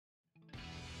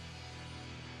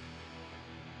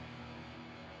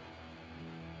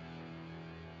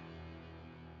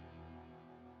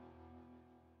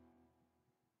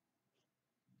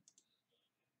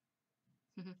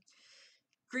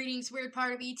Greetings, weird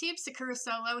part of YouTube. Sakura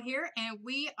Solo here, and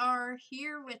we are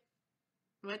here with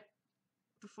what?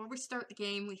 Before we start the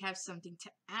game, we have something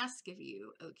to ask of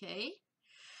you, okay?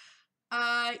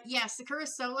 Yeah, Sakura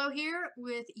Solo here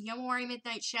with Yomawari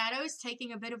Midnight Shadows,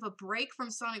 taking a bit of a break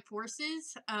from Sonic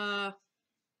Forces. Apologize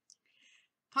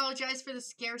for the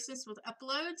scarceness with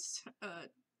uploads.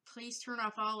 Please turn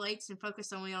off all lights and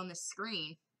focus only on the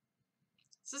screen.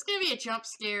 Is this gonna be a jump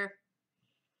scare?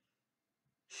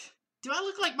 Do I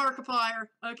look like Markiplier?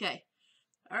 Okay.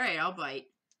 Alright, I'll bite.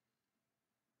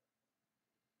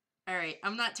 Alright,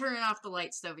 I'm not turning off the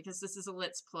lights, though, because this is a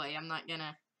Let's Play. I'm not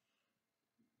gonna...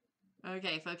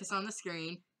 Okay, focus on the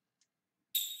screen.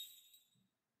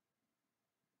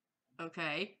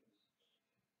 Okay.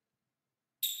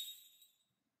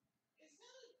 Is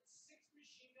that a 6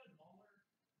 machine gun mauler?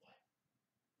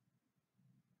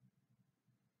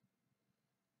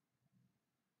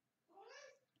 What?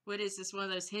 What is this, one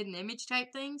of those hidden image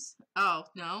type things? Oh,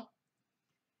 no.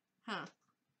 Huh.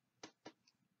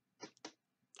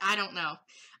 I don't know.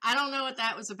 I don't know what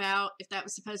that was about, if that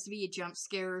was supposed to be a jump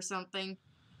scare or something.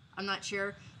 I'm not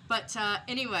sure. But,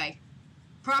 anyway.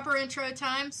 Proper intro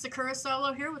time. Sakura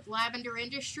Solo here with Lavender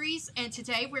Industries, and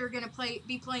today we're going to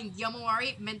be playing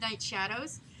Yomawari Midnight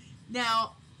Shadows.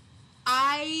 Now,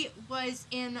 I was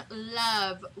in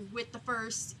love with the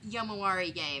first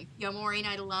Yomawari game, Yomawari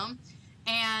Night Alone,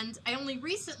 and I only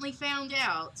recently found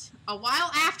out, a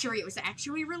while after it was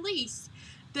actually released,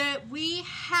 that we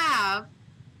have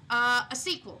a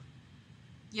sequel,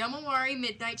 Yomawari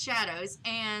Midnight Shadows,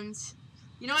 and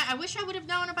you know what, I wish I would have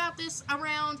known about this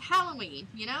around Halloween,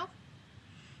 you know?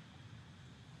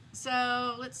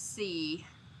 So, let's see.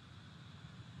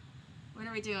 What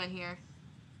are we doing here?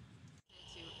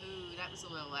 Ooh, that was a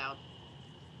little loud.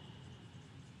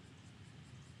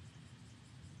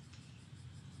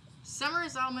 Summer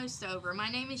is almost over. My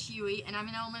name is Yui, and I'm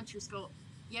in elementary school.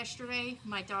 Yesterday,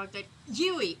 my dog died.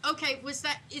 Yui! Okay, is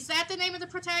that the name of the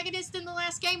protagonist in the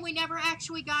last game? We never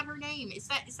actually got her name. Is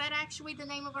that actually the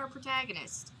name of our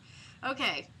protagonist?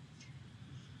 Okay.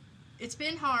 It's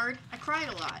been hard. I cried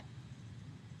a lot.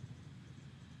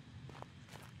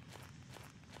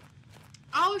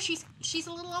 Oh, she's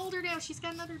a little older now. She's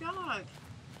got another dog.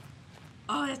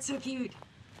 Oh, that's so cute.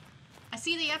 I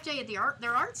see they updated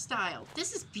their art style.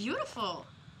 This is beautiful.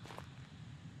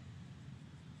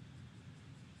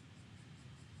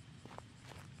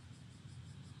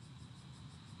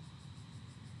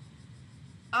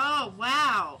 Oh,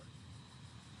 wow.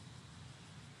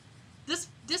 This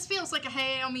feels like a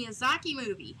Hayao Miyazaki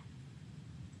movie.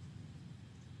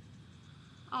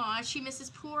 Aw, she misses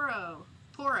Poro.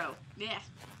 Poro. Yeah,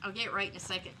 I'll get it right in a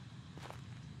second.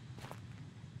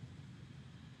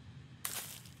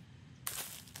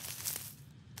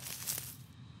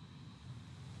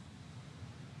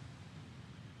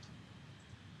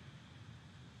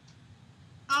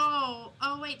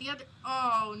 Oh wait, the other...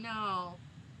 Oh, no.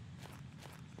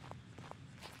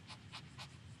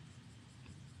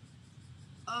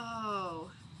 Oh.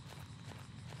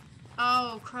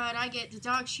 Oh, crud, I get the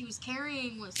dog she was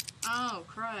carrying was... Oh,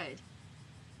 crud.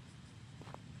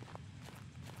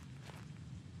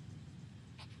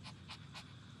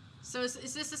 So is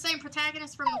this the same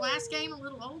protagonist from the last game, a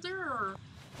little older, or...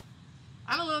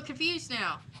 I'm a little confused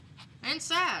now. And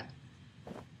sad.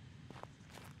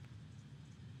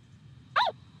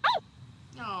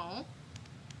 Oh.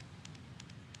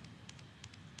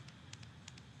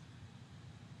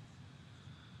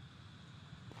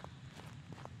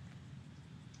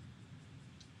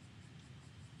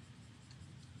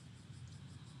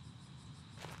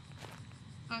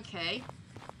 Okay.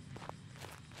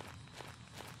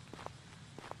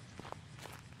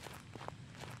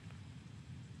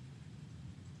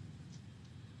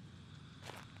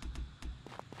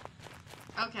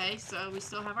 Okay, so we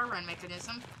still have our run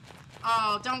mechanism.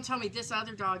 Oh, don't tell me this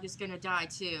other dog is gonna die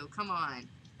too. Come on.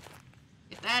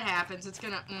 If that happens, it's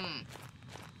gonna...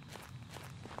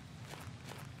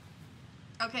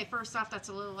 Okay, first off, that's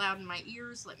a little loud in my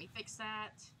ears. Let me fix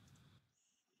that.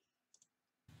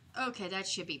 Okay, that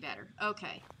should be better.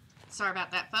 Okay. Sorry about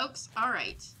that, folks.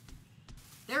 Alright.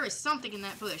 There is something in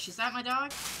that bush. Is that my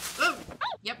dog? Oh!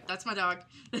 Yep, that's my dog.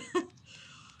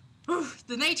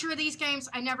 The nature of these games,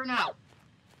 I never know.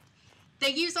 They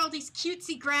use all these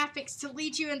cutesy graphics to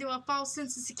lead you into a false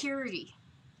sense of security.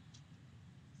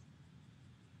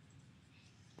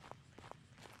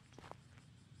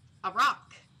 A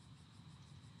rock.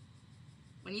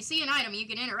 When you see an item you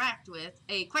can interact with,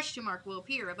 a question mark will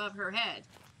appear above her head.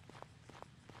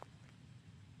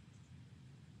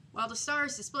 While the star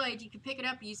is displayed, you can pick it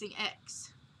up using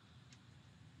X.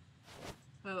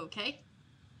 Okay.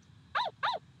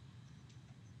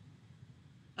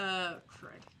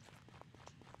 Crud.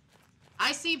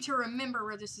 I seem to remember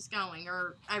where this is going,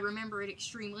 or I remember it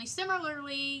extremely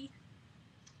similarly.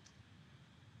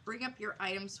 Bring up your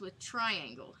items with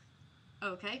triangle.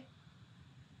 Okay.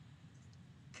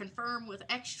 Confirm with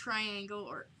X triangle,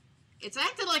 or... It's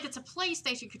acted like it's a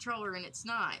PlayStation controller, and it's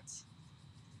not.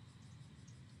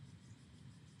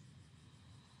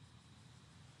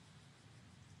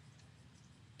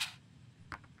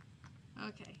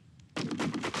 Okay.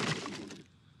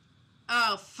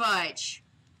 Oh, fudge.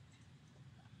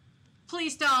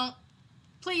 Please don't.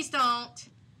 Please don't.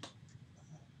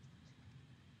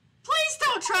 Please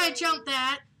don't try and jump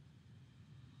that.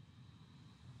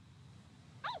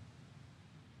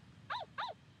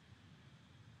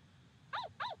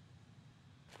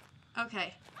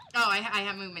 Okay. Oh, I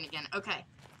have movement again. Okay.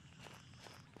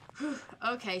 Whew.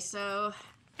 Okay, so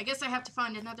I guess I have to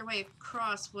find another way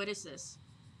across. What is this?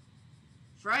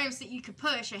 For items that you can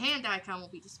push, a hand icon will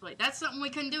be displayed. That's something we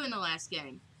couldn't do in the last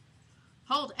game.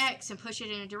 Hold X and push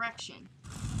it in a direction.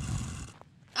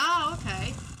 Oh,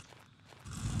 okay.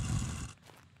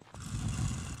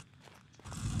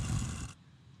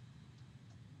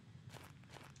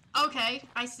 Okay,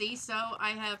 I see. So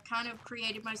I have kind of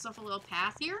created myself a little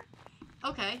path here.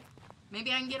 Okay.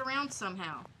 Maybe I can get around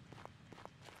somehow.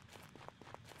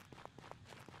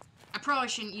 I probably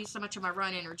shouldn't use so much of my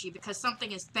run energy because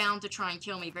something is bound to try and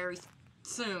kill me very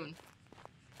soon.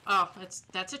 Oh,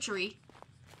 that's a tree.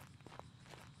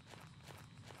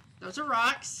 Those are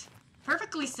rocks.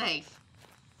 Perfectly safe.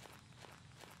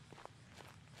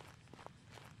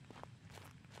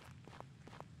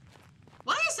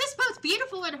 Why is this both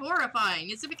beautiful and horrifying?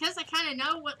 Is it because I kind of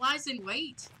know what lies in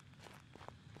wait?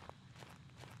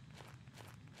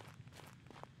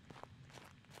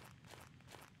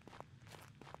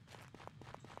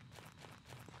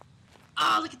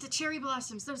 Oh, look at the cherry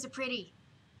blossoms. Those are pretty.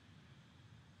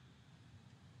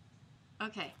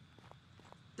 Okay.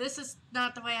 This is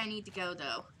not the way I need to go,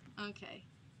 though. Okay.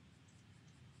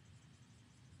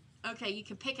 Okay, you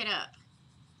can pick it up.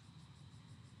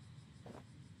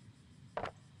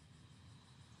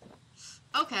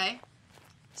 Okay.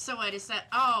 So what is that?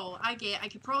 Oh, I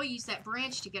could probably use that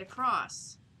branch to get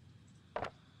across.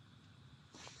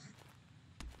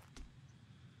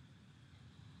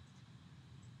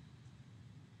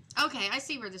 Okay, I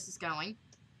see where this is going.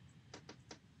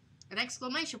 An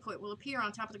exclamation point will appear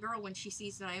on top of the girl when she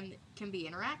sees an item that can be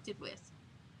interacted with.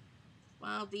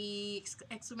 While the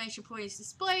exclamation point is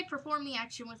displayed, perform the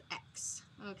action with X.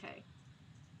 Okay.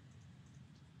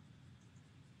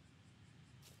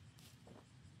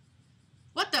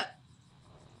 What the?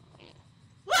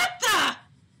 What the?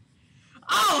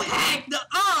 Oh, heck no.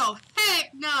 Oh,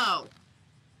 heck no.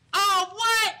 Oh,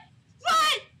 what?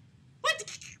 What? What?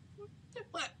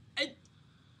 What?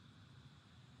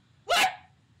 What?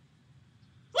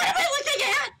 What am I looking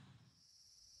at?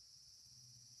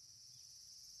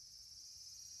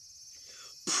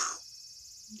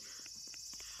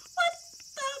 What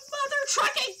the mother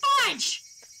trucking fudge?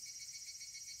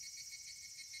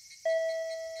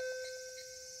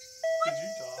 Did you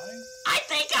die? I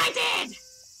think I did!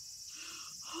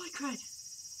 Holy crud.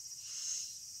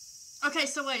 Okay,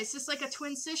 so wait, is this like a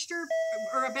twin sister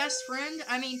or a best friend?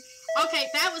 I mean, okay,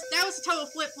 that was a total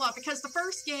flip-flop because the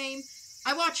first game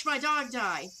I watched my dog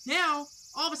die. Now,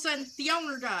 all of a sudden, the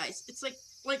owner dies. It's like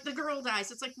the girl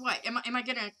dies. It's like, what? Am I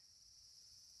gonna...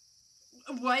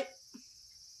 What?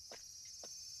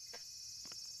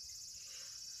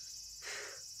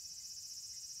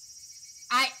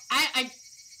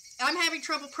 I'm having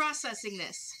trouble processing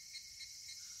this.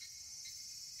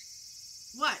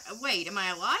 What? Wait, am I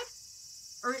alive?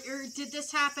 Or did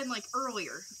this happen, like,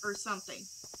 earlier or something?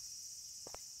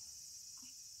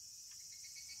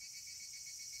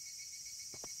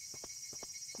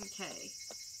 Okay.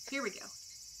 Here we go.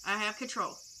 I have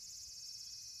control.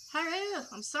 Hello,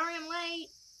 I'm sorry I'm late.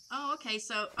 Oh, okay,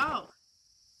 so, oh.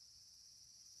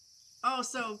 Oh,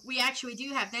 so we actually do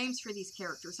have names for these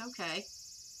characters, okay.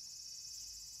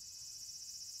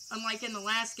 Unlike in the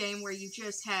last game where you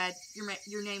just had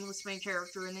your nameless main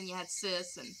character and then you had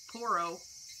Sis and Poro.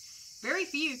 Very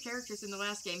few characters in the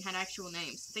last game had actual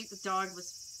names. I think the dog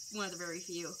was one of the very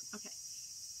few. Okay.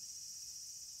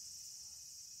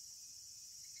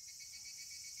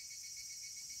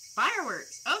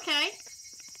 Fireworks. Okay.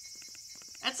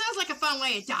 That sounds like a fun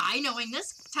way to die, knowing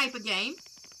this type of game.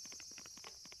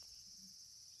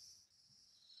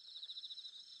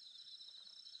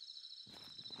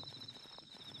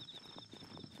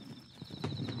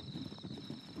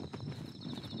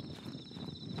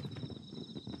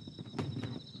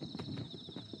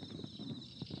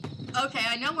 Okay,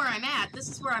 I know where I'm at. This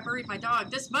is where I buried my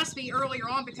dog. This must be earlier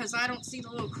on because I don't see the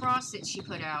little cross that she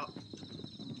put out.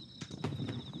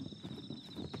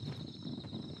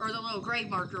 Or the little grave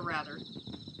marker, rather.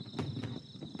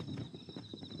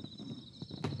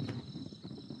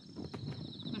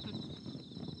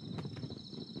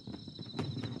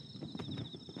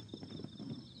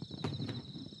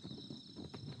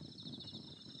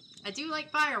 I do like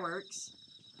fireworks.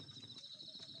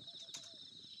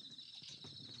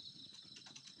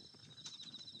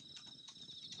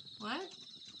 What?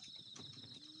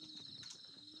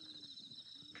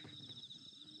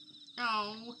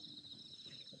 Oh.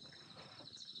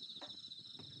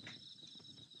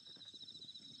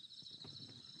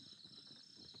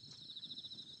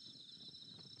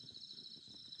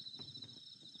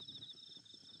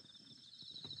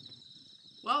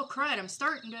 Well, crud, I'm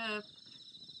starting to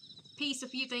piece a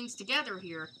few things together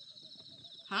here.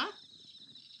 Huh?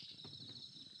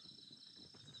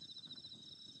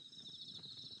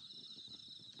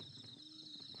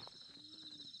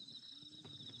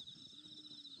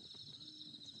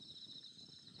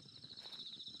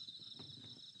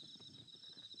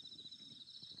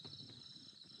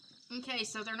 Okay,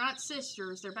 so they're not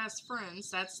sisters, they're best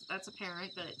friends. That's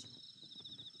apparent, but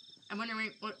I'm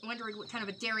wondering what kind of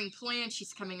a daring plan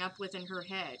she's coming up with in her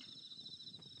head.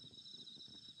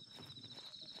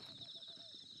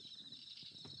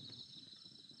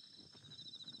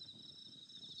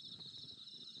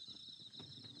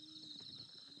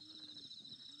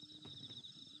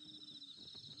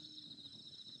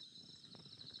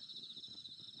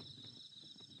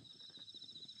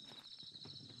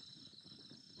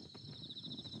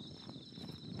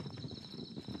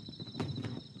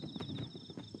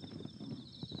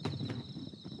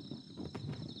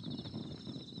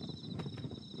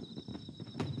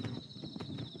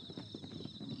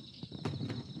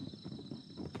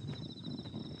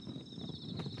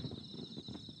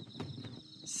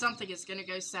 Something is gonna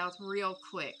go south real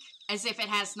quick, as if it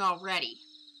hasn't already.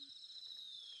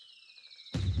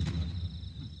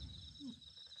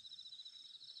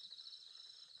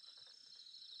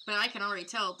 But I can already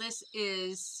tell this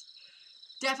is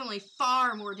definitely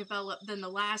far more developed than the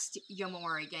last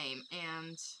Yomawari game,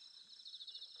 and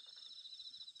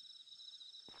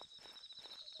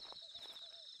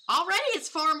already it's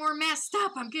far more messed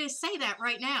up. I'm gonna say that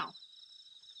right now.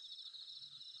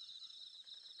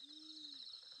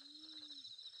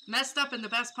 Messed up in the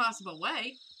best possible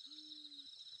way.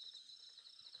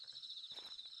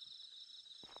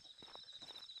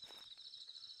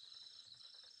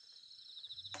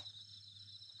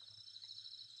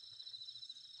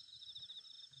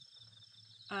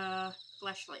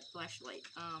 Flashlight.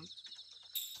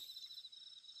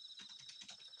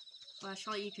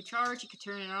 Flashlight you could charge, you could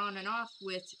turn it on and off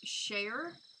with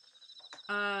share.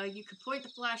 You could point the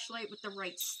flashlight with the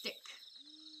right stick.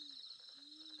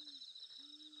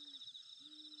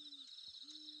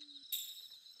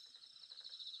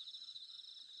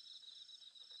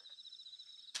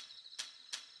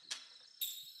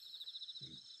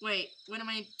 Wait, what am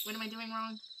I doing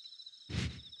wrong?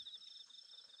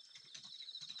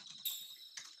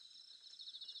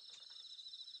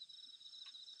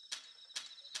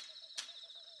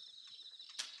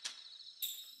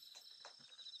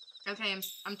 Okay,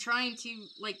 I'm trying to,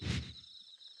 like,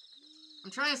 I'm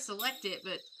trying to select it,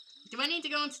 but do I need to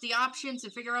go into the options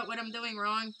and figure out what I'm doing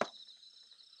wrong?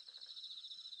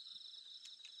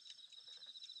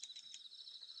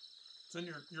 It's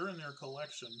in you're in their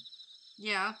collection.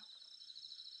 Yeah.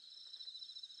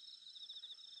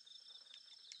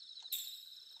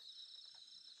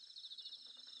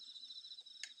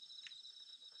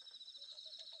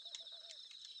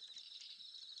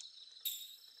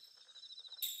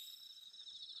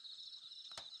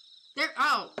 There,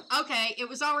 oh, okay, it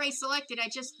was already selected, I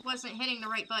just wasn't hitting the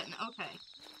right button, okay.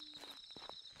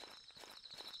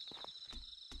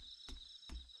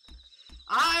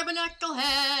 I'm a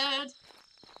knucklehead!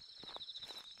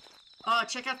 Oh,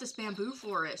 check out this bamboo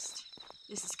forest.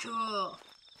 This is cool.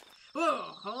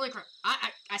 Whoa, holy crap.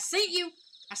 I see you!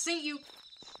 I see you!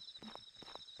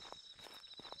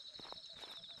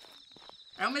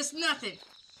 I don't miss nothing.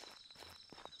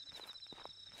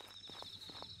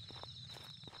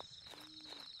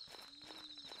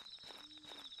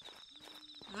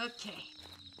 Okay.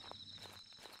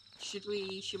 Should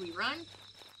we run?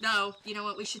 No, you know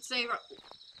what, we should say...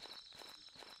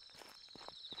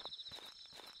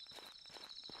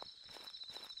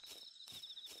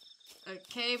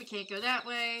 Okay, we can't go that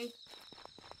way.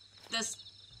 This...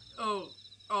 Oh,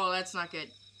 that's not good.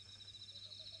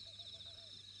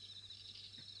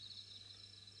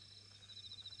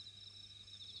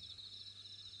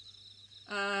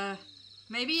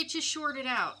 Maybe it just shorted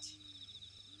out.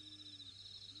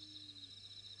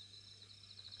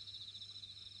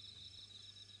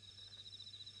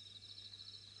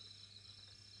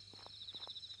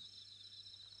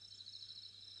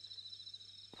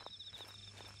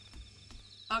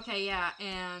 Okay, yeah,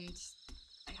 and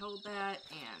I hold that,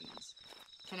 and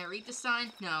can I read the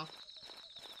sign? No.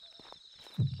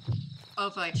 Oh,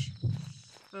 fudge.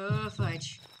 Oh,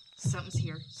 fudge. Something's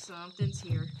here. Something's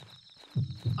here.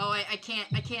 Oh, I can't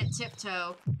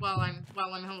tiptoe while I'm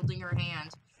holding her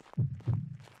hand.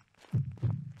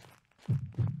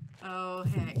 Oh,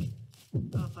 heck.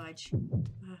 Oh, fudge.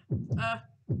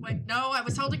 Wait, no, I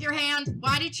was holding your hand.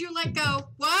 Why did you let go?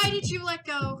 Why did you let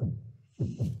go?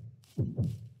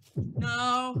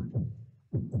 No.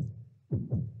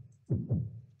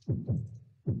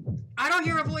 I don't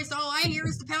hear a voice. All I hear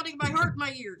is the pounding of my heart in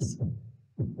my ears.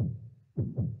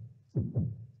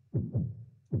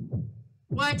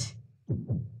 What?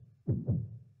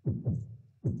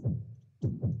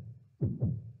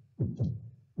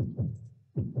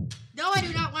 No, I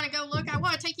do not want to go look. I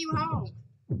want to take you home.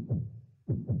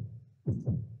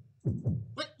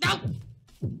 What? No!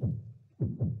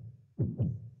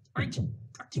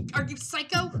 Are you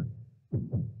psycho?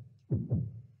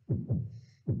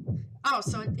 Oh,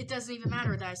 so it doesn't even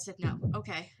matter that I said no.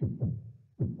 Okay.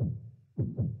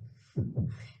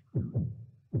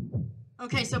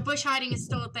 Okay, so bush hiding is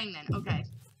still a thing then. Okay.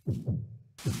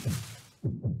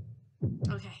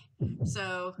 Okay,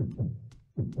 so...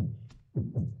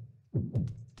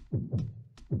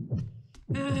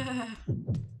 I'm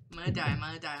gonna die, I'm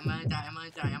gonna die, I'm gonna die, I'm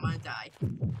gonna die, I'm gonna die.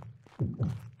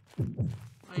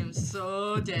 I am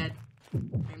so dead.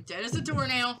 I am dead as a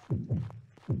doornail.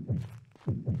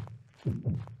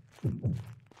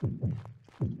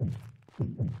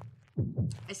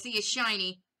 I see a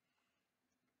shiny.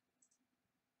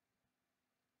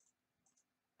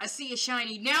 I see a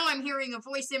shiny. Now I'm hearing a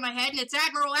voice in my head, and it's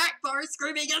Admiral Akbar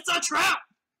screaming, "It's a trap!"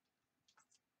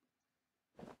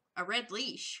 A red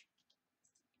leash.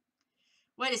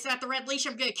 What, is that the red leash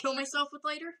I'm gonna kill myself with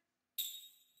later?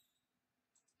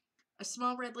 A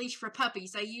small red leash for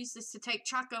puppies. I use this to take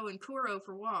Chaco and Kuro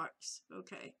for walks.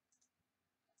 Okay.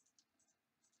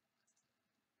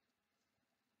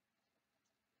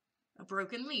 A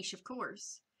broken leash, of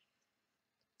course.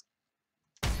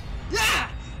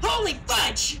 Ah! Holy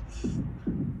fudge!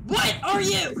 What are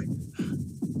you?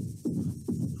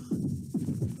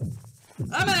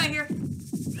 I'm out of here.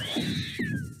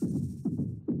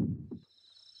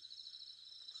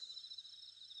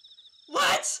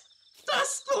 What the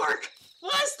spork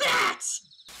was that?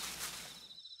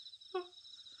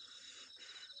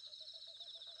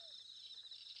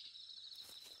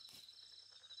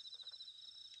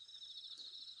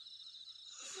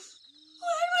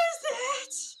 What was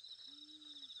that?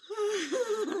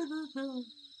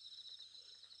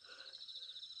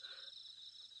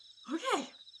 Okay.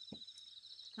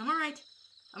 I'm alright.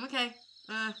 I'm okay.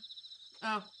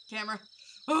 Oh, camera.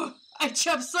 Oh, I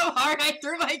jumped so hard I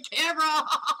threw my camera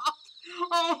off.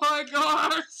 Oh my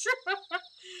gosh.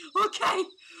 Okay.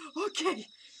 Okay.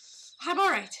 I'm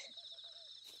alright.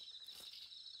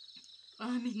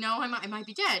 No, I might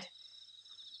be dead.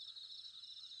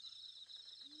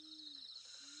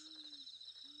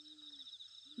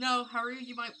 No, Haru,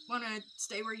 you might want to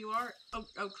stay where you are.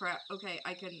 Oh crap. Okay,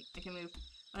 I can move.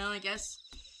 Well, I guess.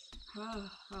 Oh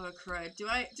crud. Do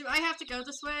I have to go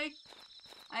this way?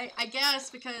 I guess,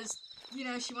 because, you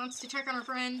know, she wants to check on her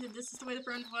friend, and this is the way the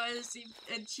friend was,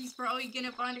 and she's probably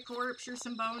gonna find a corpse or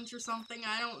some bones or something.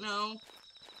 I don't know.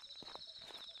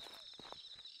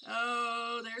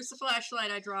 Oh, there's the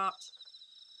flashlight I dropped.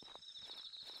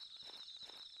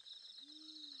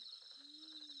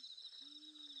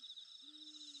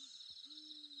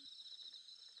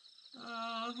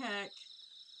 Oh, heck.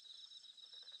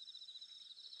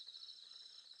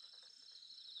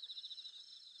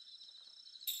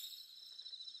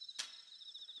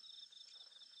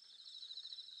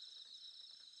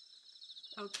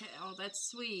 Okay, oh, that's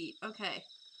sweet. Okay.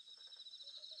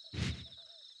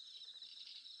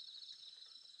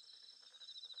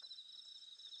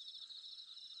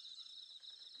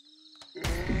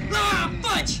 Ah,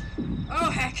 fudge! Oh,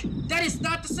 heck. That is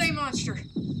not the same monster.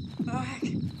 Oh, heck.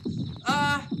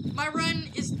 My run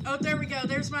is... Oh, there we go.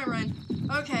 There's my run.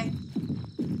 Okay.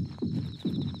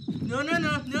 No.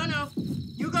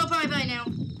 You go bye-bye now.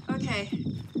 Okay.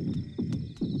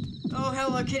 Oh,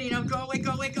 hello, kitty. No, go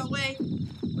away.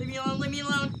 Leave me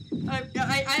alone.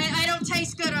 I don't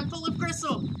taste good. I'm full of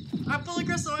gristle.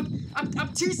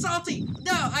 I'm too salty.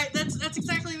 No, that's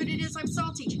exactly what it is. I'm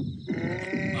salty.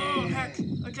 Oh, heck.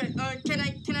 Okay,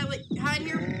 can I, like, hide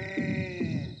here?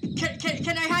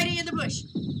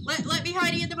 be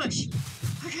hiding in the bush.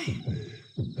 Okay.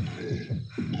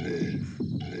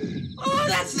 Oh,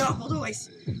 that's an awful noise.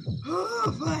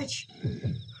 Oh, fudge.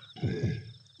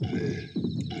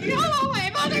 Go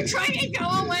away, Mother Dragon, go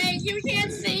away. You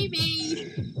can't see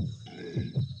me.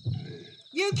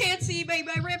 You can't see me.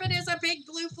 My ribbon is a big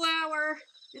blue flower.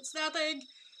 It's nothing.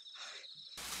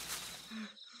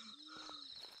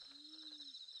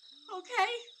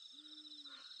 Okay.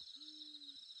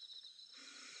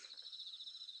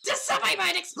 Does somebody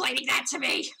mind explaining that to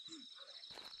me?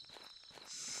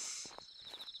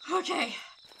 Okay.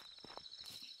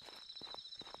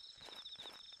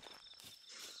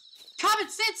 Common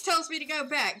sense tells me to go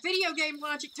back. Video game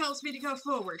logic tells me to go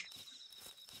forward.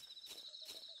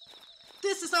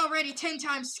 This is already 10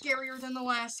 times scarier than the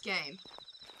last game.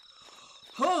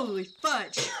 Holy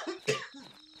fudge.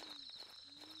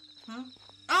 Huh?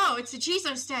 Oh, it's a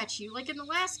Jizo statue, like in the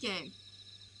last game.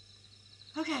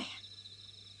 Okay.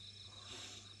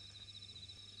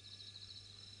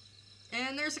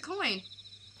 And there's a coin.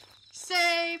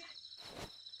 Save.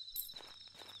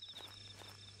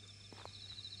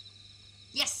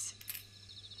 Yes.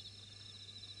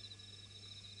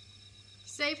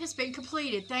 Save has been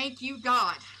completed. Thank you,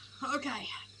 God. Okay.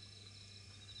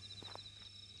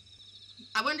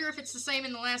 I wonder if it's the same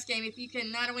in the last game, if you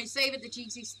can not only save at the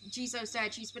Jizo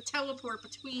statues, but teleport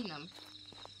between them.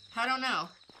 I don't know.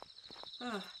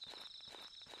 Ugh.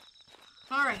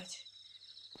 Alright.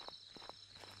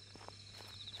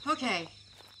 Okay.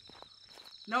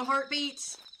 No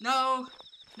heartbeats. No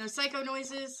psycho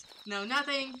noises. No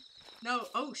nothing. No.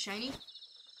 Oh, shiny.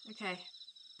 Okay.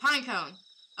 Pine cone.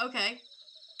 Okay.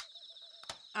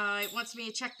 It wants me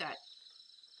to check that.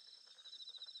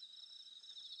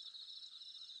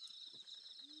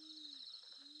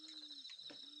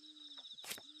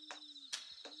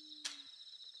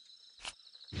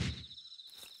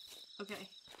 Okay.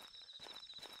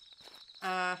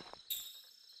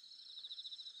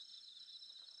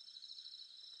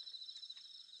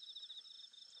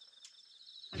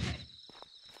 Okay.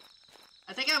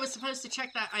 I think I was supposed to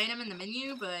check that item in the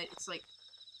menu, but it's like...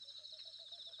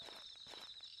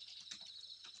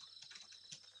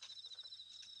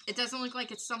 It doesn't look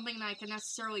like it's something that I can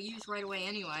necessarily use right away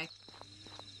anyway.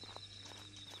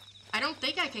 I don't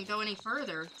think I can go any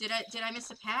further. Did I miss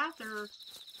a path, or...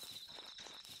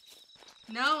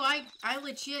 No, I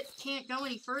legit can't go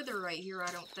any further right here,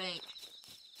 I don't think.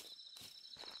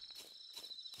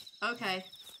 Okay.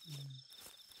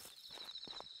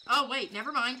 Oh, wait,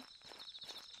 never mind.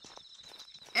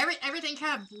 Everything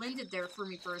kind of blended there for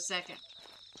me for a second.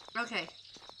 Okay.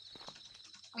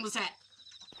 What was that?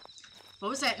 What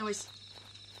was that noise?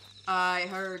 I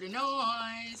heard a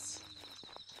noise.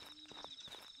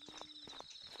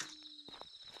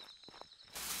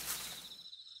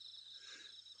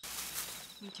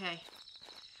 Okay.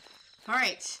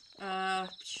 Alright.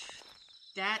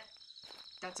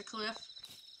 That's a cliff.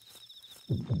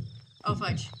 Oh,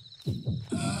 fudge.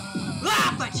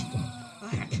 Ah, fudge! Oh,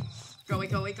 heck. Go away,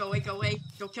 go away, go away, go away.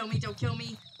 Don't kill me, don't kill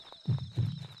me.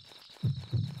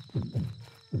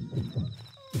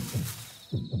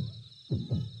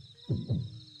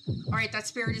 Alright, that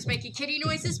spirit is making kitty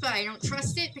noises, but I don't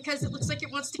trust it because it looks like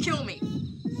it wants to kill me.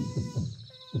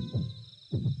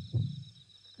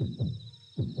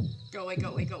 Go away, go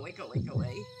away, go away, go away, go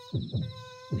away.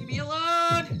 Leave me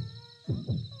alone!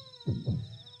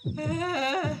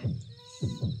 Ah.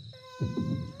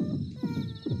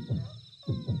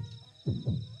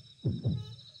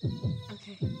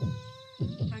 Okay.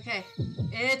 Okay.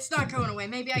 It's not going away.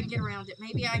 Maybe I can get around it.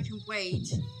 Maybe I can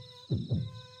wait.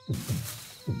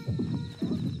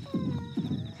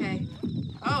 Okay.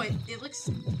 Oh, it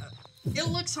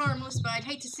looks harmless, but I'd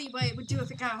hate to see what it would do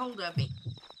if it got hold of me.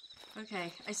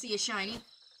 Okay, I see a shiny.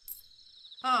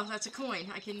 Oh, that's a coin.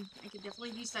 I can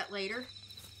definitely use that later.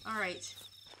 Alright.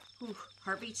 Whew,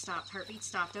 heartbeat stopped, heartbeat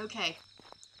stopped. Okay.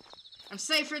 I'm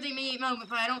safe for the immediate moment,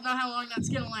 but I don't know how long that's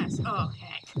gonna last. Oh,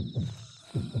 heck.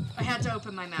 I had to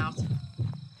open my mouth.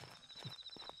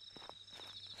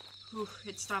 Whew,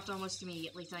 it stopped almost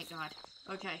immediately, thank God.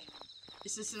 Okay.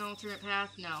 Is this an alternate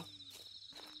path? No.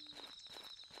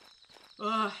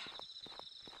 Ugh.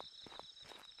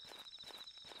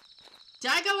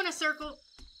 Did I go in a circle?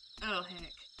 Oh,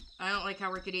 heck. I don't like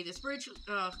how rickety this bridge...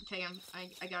 Oh, okay,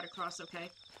 I got across, okay.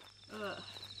 Ugh.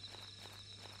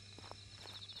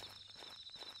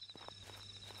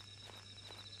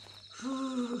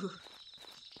 Whew.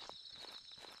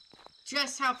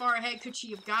 Just how far ahead could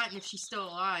she have gotten if she's still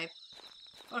alive?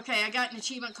 Okay, I got an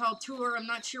achievement called Tour. I'm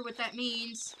not sure what that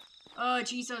means. Oh,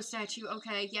 Jizo statue.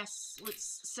 Okay, yes.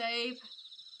 Let's save.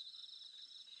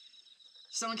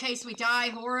 So in case we die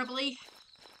horribly...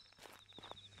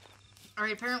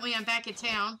 Alright, apparently I'm back in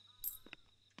town.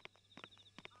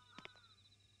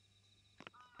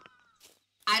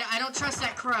 I don't trust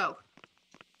that crow.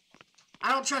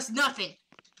 I don't trust nothing.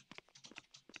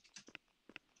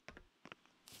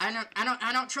 I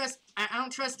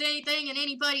don't trust anything and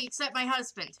anybody except my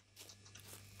husband.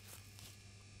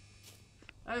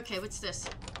 Okay, what's this?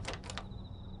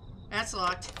 That's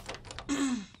locked.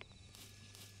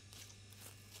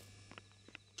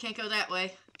 Can't go that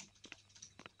way.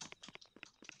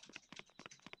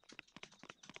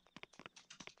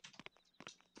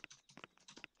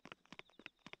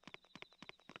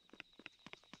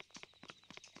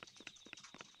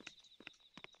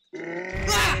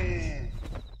 Ah!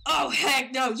 Oh,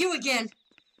 heck no, you again.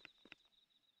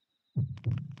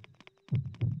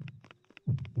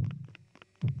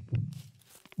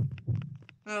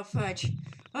 Oh, fudge.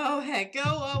 Oh, heck, go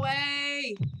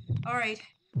away. Alright.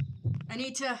 I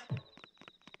need to...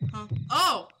 Huh?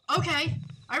 Oh, okay.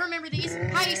 I remember these.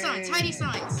 Hidey signs, hidey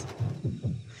signs.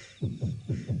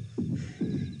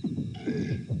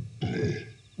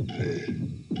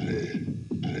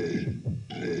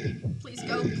 Please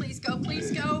go, please go,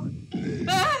 please go.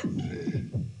 Ah!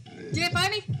 Did it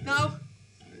find me? No.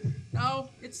 No,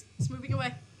 it's moving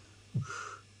away.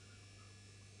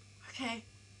 Okay.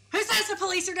 Who says the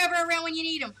police are never around when you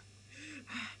need them?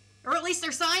 Or at least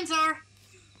their signs are.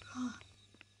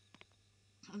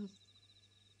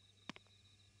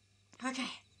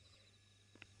 Okay.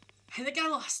 I think I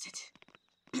lost it.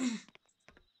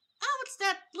 Oh, it's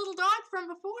that little dog from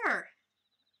before.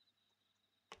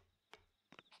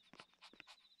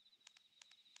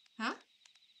 Huh?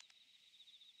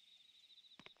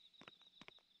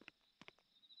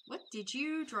 What did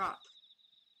you drop?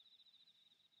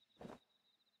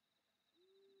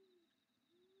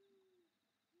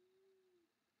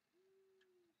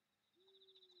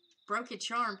 Broken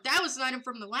charm. That was an item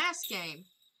from the last game.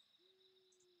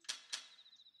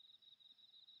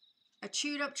 A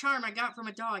chewed up charm I got from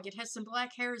a dog. It has some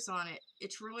black hairs on it.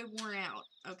 It's really worn out.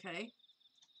 Okay.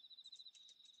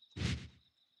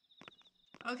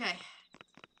 Okay.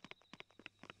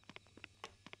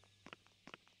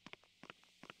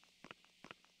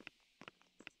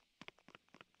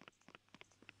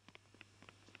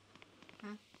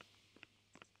 Huh?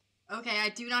 Okay, I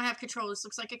do not have control. This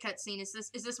looks like a cutscene. Is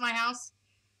this my house?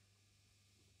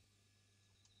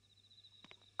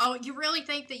 Oh, you really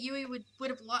think that Yui would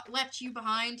have left you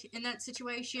behind in that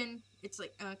situation? It's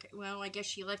like, okay, well, I guess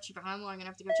she left you behind long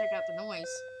enough to go check out the noise.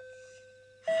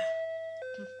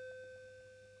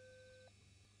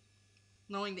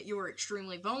 Knowing that you were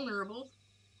extremely vulnerable.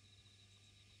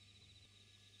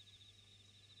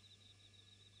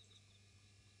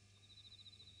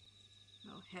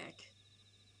 Oh, heck.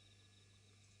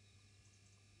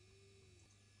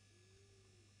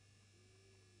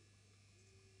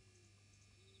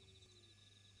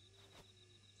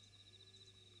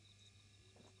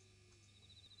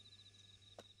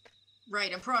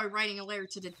 Right, I'm probably writing a letter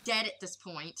to the dead at this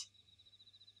point.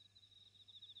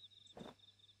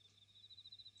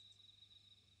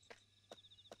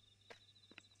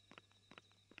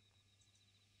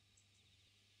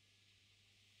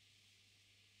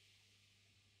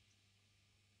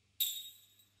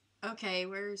 Okay,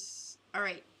 where's...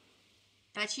 Alright.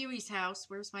 That's Yui's house.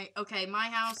 Where's my... Okay, my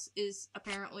house is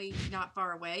apparently not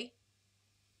far away.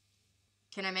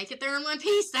 Can I make it there in one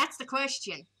piece? That's the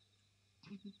question.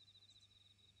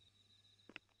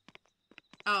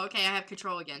 Oh, okay, I have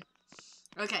control again.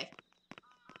 Okay.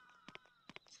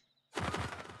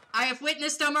 I have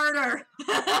witnessed a murder!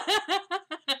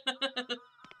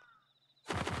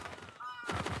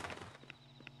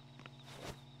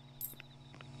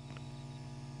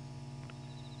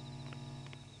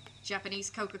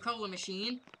 Japanese Coca-Cola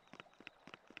machine.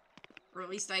 Or at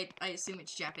least I assume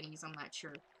it's Japanese, I'm not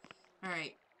sure.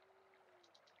 Alright.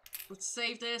 Let's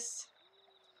save this.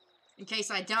 In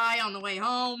case I die on the way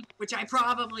home, which I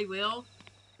probably will.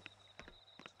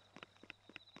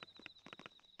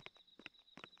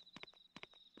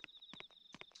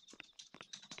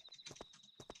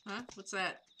 Huh? What's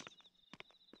that?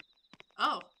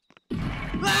 Oh.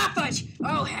 Ah, fudge!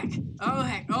 Oh, heck. Oh,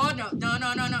 heck. Oh, no. No,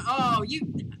 no, no, no. Oh, you...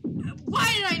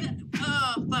 Why did I...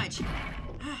 Oh, fudge.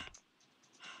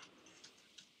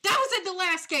 That was in the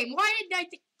last game. Why didn't I...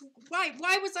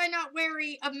 Why was I not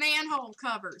wary of manhole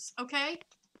covers? Okay?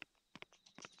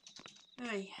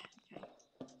 Okay.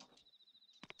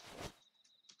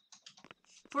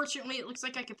 Fortunately, it looks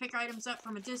like I can pick items up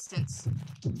from a distance.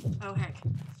 Oh, heck.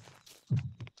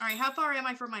 Alright, how far am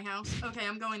I from my house? Okay,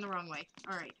 I'm going the wrong way.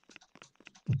 Alright.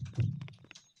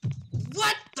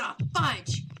 What the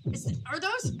fudge? Are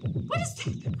those... What is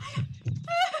that?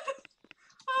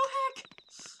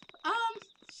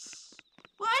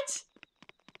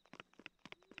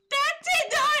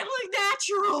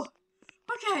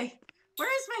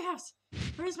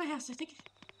 house. I think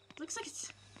it looks like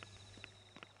it's...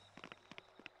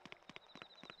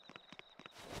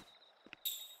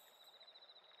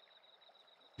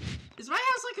 Is my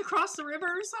house like across the river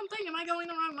or something? Am I going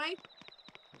the wrong way?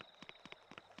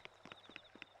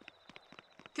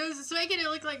 Because it's making it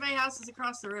look like my house is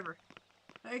across the river.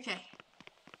 Okay.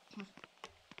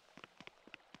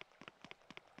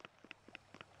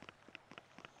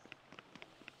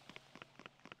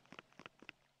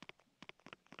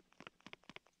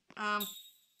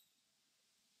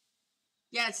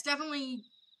 Yeah, it's definitely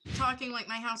talking like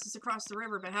my house is across the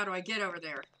river, but how do I get over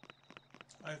there?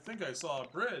 I think I saw a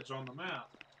bridge on the map.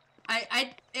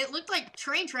 It looked like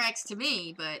train tracks to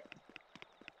me, but...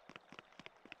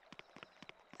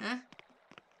 Huh?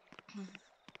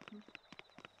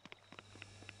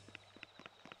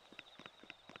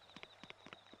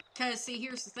 Because, see,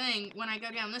 here's the thing. When I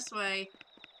go down this way...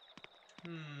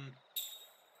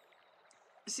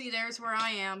 See, there's where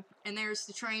I am, and there's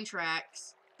the train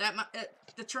tracks.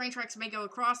 The train tracks may go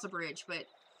across the bridge, but...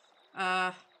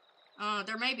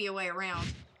 there may be a way around.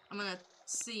 I'm gonna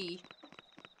see.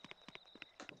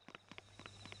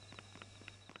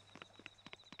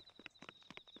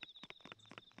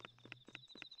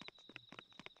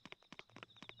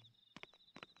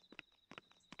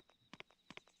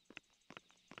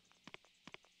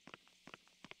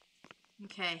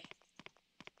 Okay.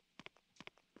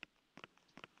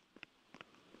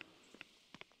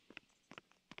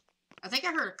 I think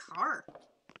I heard a car.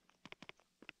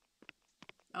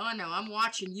 Oh no, I'm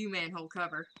watching you, manhole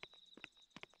cover.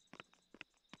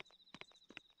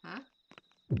 Huh?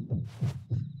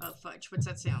 Oh fudge, what's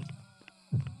that sound?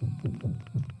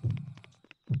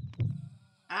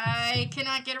 I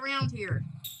cannot get around here.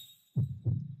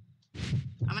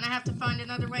 I'm gonna have to find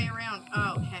another way around.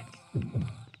 Oh, heck.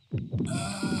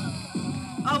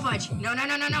 Oh fudge! No, no,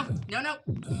 no, no, no! No, no!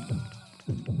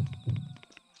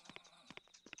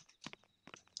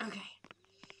 Okay.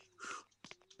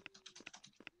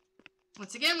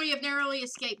 Once again, we have narrowly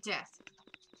escaped death.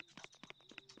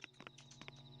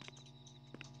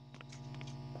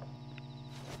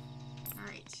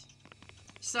 Alright.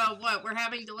 So, what? We're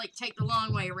having to, like, take the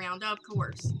long way around? Of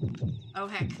course. Oh,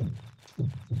 heck.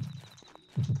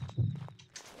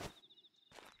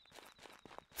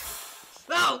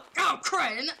 Oh! Oh,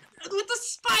 crud! With the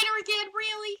spider again,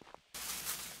 really?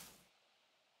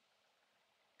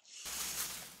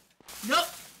 Nope.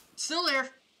 Still there.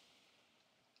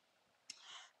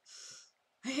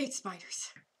 I hate spiders.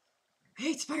 I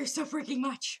hate spiders so freaking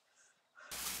much.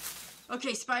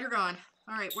 Okay, spider gone.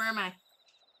 Alright, where am I?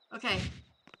 Okay.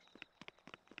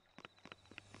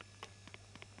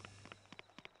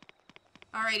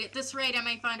 Alright, at this rate, I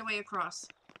may find a way across.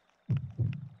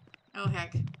 Oh,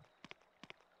 heck.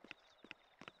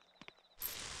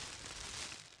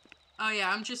 Oh,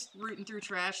 yeah, I'm just rooting through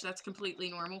trash. That's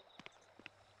completely normal.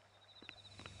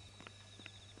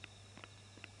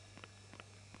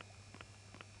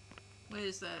 What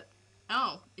is that?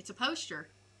 Oh, it's a poster.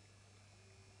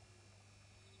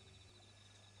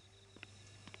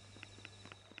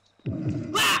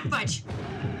 Ah, fudge!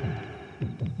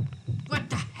 What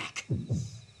the heck?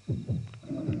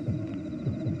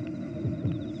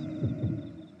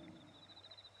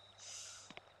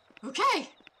 Okay.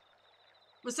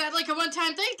 Was that like a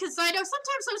one-time thing? Because I know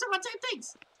sometimes those are one-time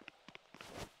things.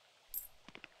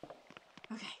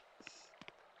 Okay.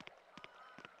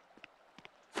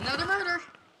 Another murder.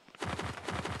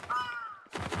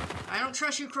 I don't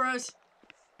trust you, crows.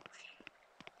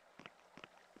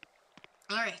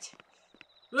 Alright.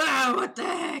 Ah, what the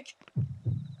heck?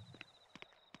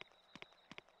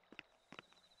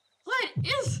 What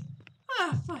is...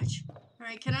 Ah, fudge.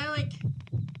 Alright, can I, like...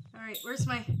 Alright, where's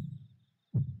my...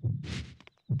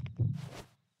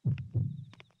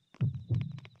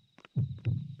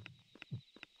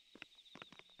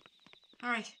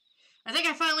 Alright. I think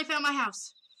I finally found my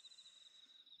house.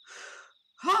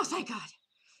 Oh, thank God.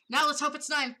 Now let's hope it's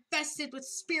not infested with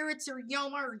spirits or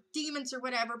Yoma or demons or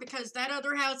whatever, because that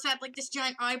other house had, like, this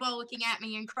giant eyeball looking at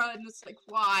me and crud, and it's like,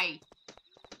 why?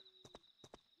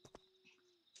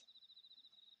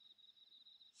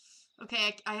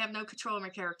 Okay, I have no control of my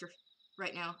character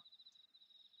right now.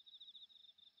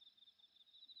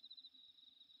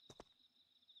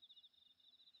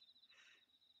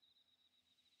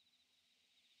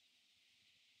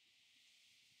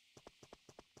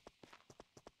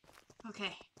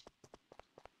 Okay.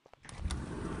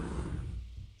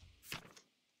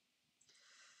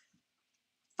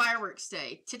 Fireworks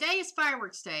Day. Today is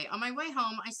Fireworks Day. On my way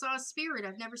home, I saw a spirit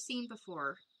I've never seen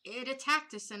before. It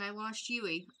attacked us and I lost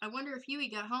Yui. I wonder if Yui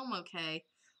got home okay.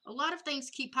 A lot of things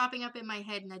keep popping up in my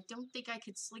head and I don't think I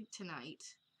could sleep tonight.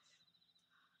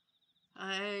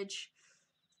 Fudge.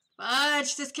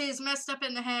 Fudge, this kid is messed up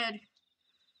in the head.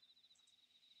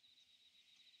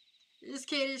 This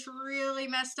kid is really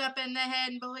messed up in the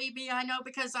head, and believe me, I know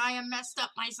because I am messed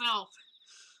up myself.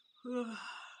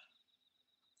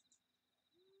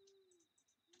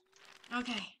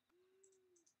 Okay.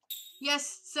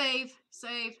 Yes, save.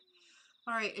 Save.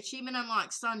 Alright, achievement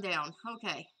unlocked. Sundown.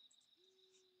 Okay.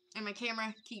 And my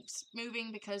camera keeps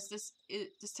moving because this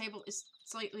table is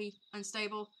slightly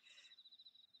unstable.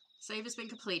 Save has been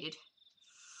completed.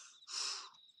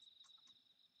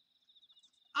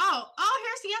 Oh,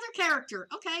 here's the other character.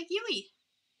 Okay, Yui.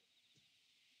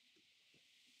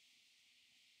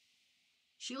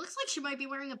 She looks like she might be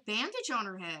wearing a bandage on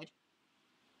her head.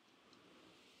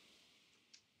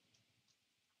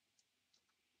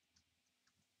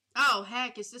 Oh,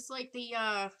 heck, is this like the,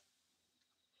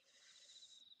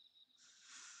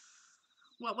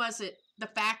 what was it? The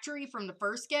factory from the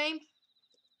first game?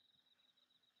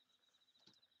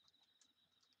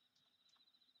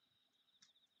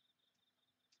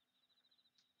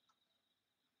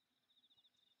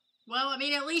 Well, I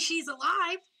mean, at least she's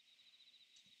alive.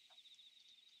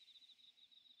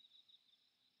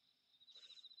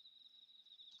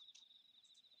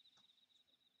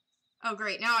 Oh,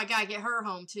 great. Now I gotta get her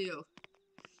home, too.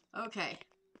 Okay.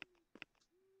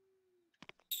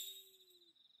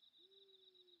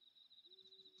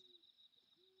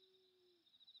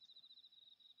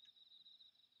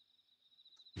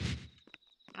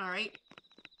 Alright.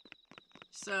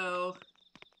 So...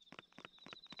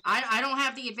 I don't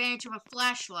have the advantage of a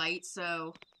flashlight,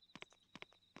 so...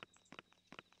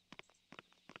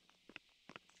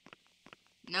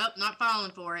 Nope, not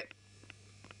falling for it.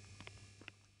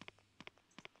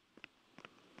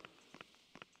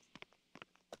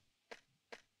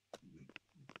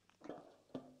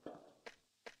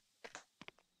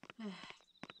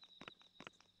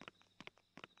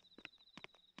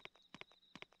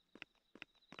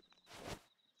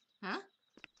 Huh?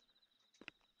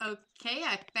 Okay,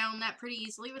 I found that pretty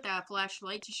easily without a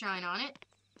flashlight to shine on it.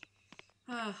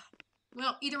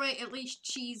 Well, either way, at least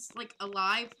she's, like,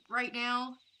 alive right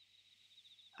now.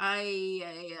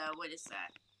 What is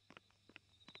that?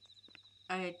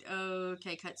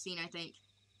 Okay, cutscene, I think.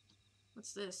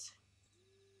 What's this?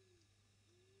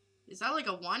 Is that like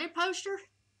a wanted poster?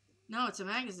 No, it's a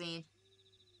magazine.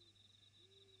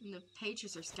 And the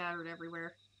pages are scattered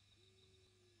everywhere.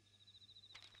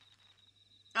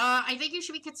 I think you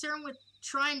should be concerned with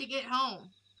trying to get home.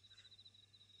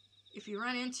 If you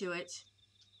run into it.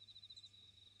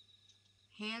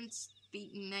 Hands,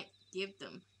 feet, and neck, give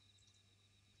them.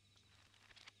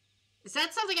 Is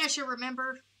that something I should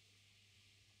remember?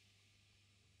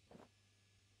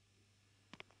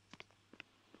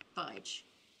 Fudge.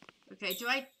 Okay, do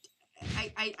I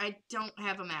don't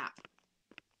have a map.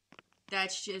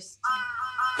 That's just...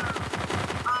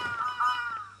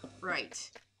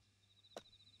 Right.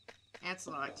 That's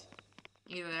locked.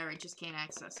 Either that or I just can't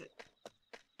access it.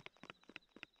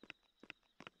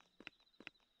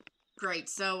 Great,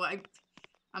 so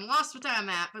I'm lost without a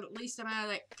map, but at least I'm out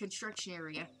of that construction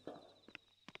area.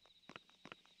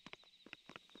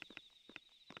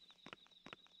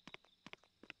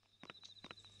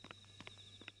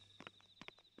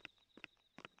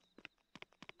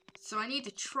 So I need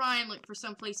to try and look for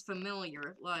someplace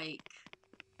familiar, like...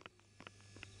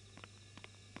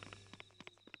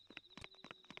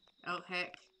 Oh,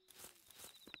 heck.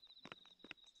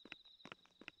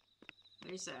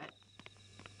 Where's that?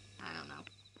 I don't know.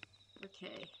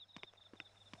 Okay.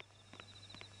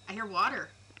 I hear water.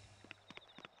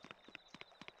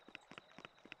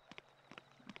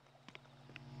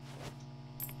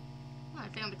 Oh, I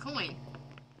found a coin.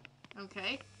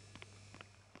 Okay.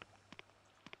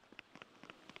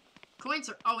 Coins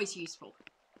are always useful.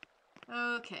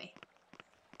 Okay.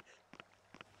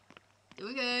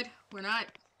 Doing good. We're not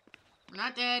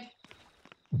dead.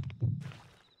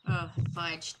 Oh,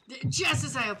 fudge. Just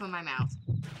as I open my mouth.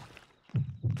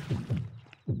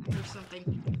 I hear something.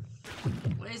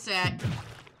 What is that?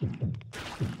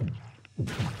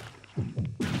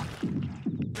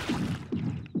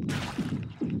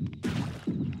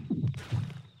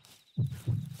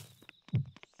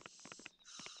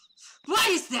 What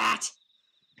is that?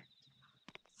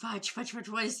 Fudge,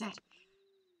 what is that?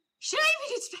 Should I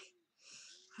even inspect?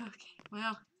 Okay,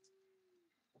 well.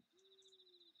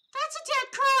 That's a dead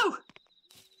crow!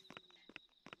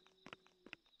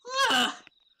 Ugh.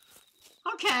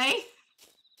 Okay.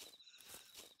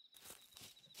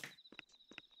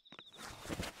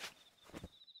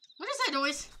 What is that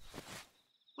noise?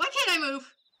 Why can't I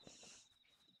move?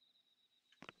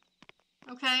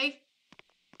 Okay.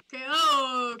 Okay,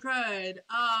 Oh, good.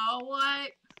 Oh,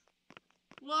 what?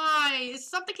 Why? Is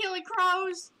something killing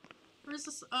crows? Or is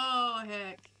this? Oh,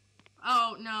 heck.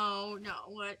 Oh, no, no,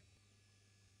 what?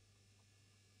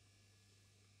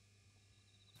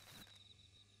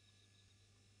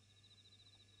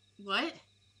 What?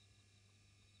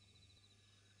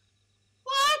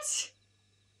 What?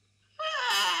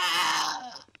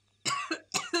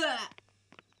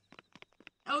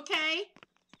 Okay.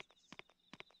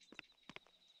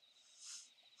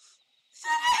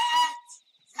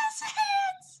 That's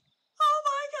it! Oh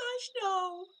my gosh,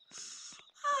 no.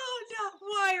 Oh no,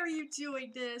 why are you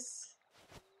doing this?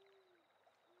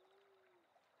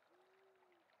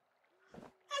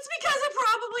 That's because it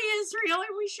probably is real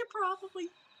and we should probably...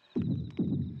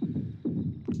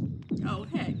 Oh,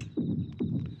 heck.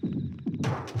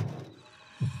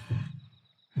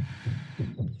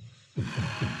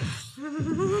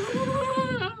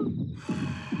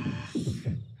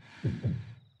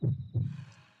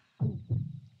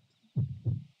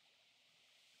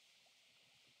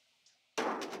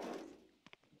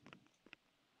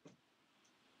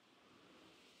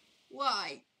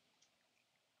 Why?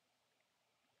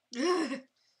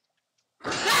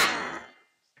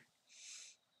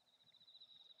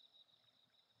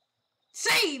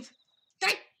 Save!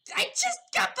 I just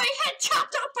got my head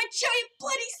chopped off by giant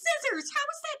bloody scissors! How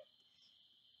was that?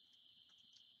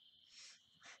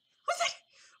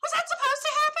 Was that supposed to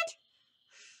happen?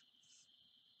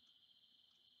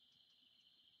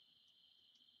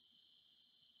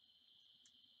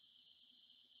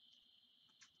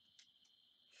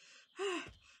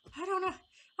 I don't know. I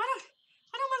don't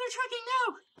mother trucking know.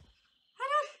 I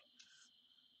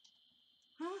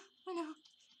know.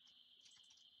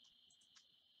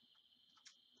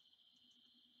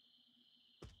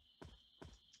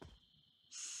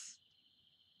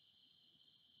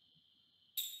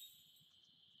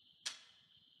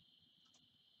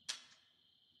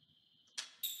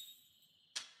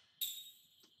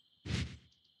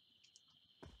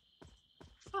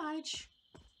 Fudge.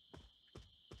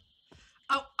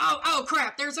 Oh,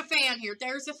 crap. There's a fan here.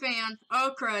 There's a fan.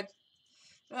 Oh, crud.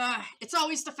 It's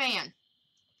always the fan.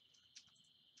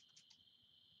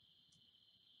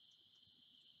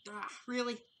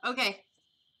 Really? Okay.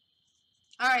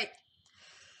 Alright.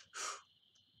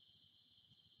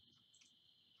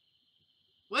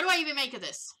 What do I even make of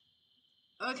this?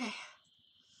 Okay.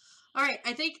 Alright,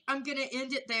 I think I'm gonna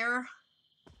end it there.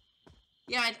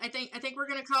 Yeah, I think we're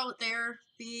gonna call it there,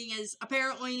 being as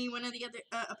apparently one of the other,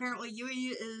 apparently Yui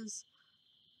is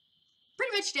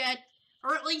pretty much dead.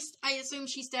 Or at least, I assume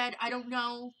she's dead. I don't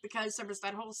know, because there was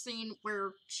that whole scene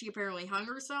where she apparently hung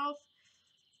herself.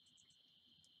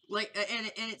 Like,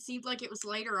 and it seemed like it was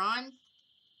later on.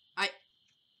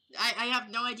 I have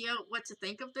no idea what to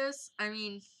think of this. I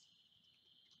mean,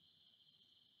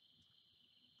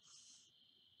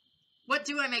 what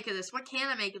do I make of this? What can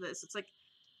I make of this? It's like,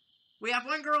 we have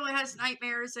one girl that has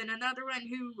nightmares, and another one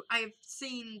who I've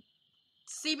seen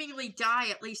seemingly die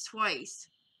at least twice.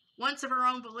 Once of her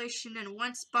own volition, and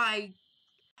once by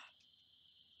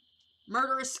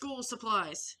murderous school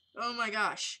supplies. Oh my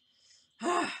gosh.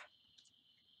 The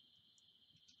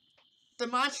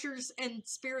monsters and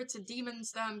spirits and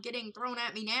demons that I'm getting thrown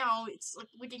at me now, it's like,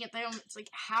 looking at them, it's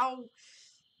like, how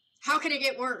can it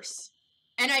get worse?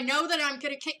 And I know that I'm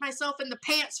gonna kick myself in the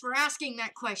pants for asking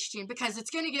that question, because it's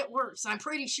gonna get worse, I'm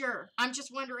pretty sure. I'm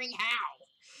just wondering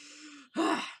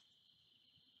how.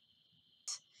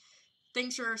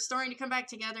 Things are starting to come back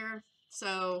together,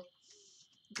 so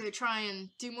I'm gonna try and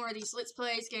do more of these Let's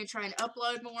Plays, gonna try and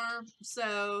upload more.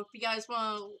 So if you guys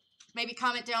want to maybe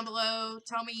comment down below,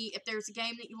 tell me if there's a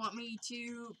game that you want me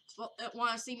to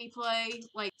see me play.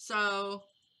 Like, so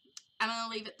I'm gonna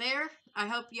leave it there. I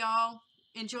hope y'all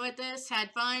enjoyed this, had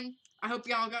fun. I hope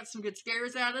y'all got some good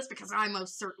scares out of this, because I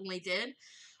most certainly did.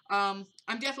 I'm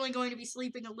definitely going to be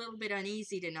sleeping a little bit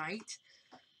uneasy tonight.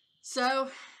 So,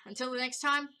 until the next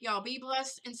time, y'all be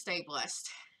blessed and stay blessed.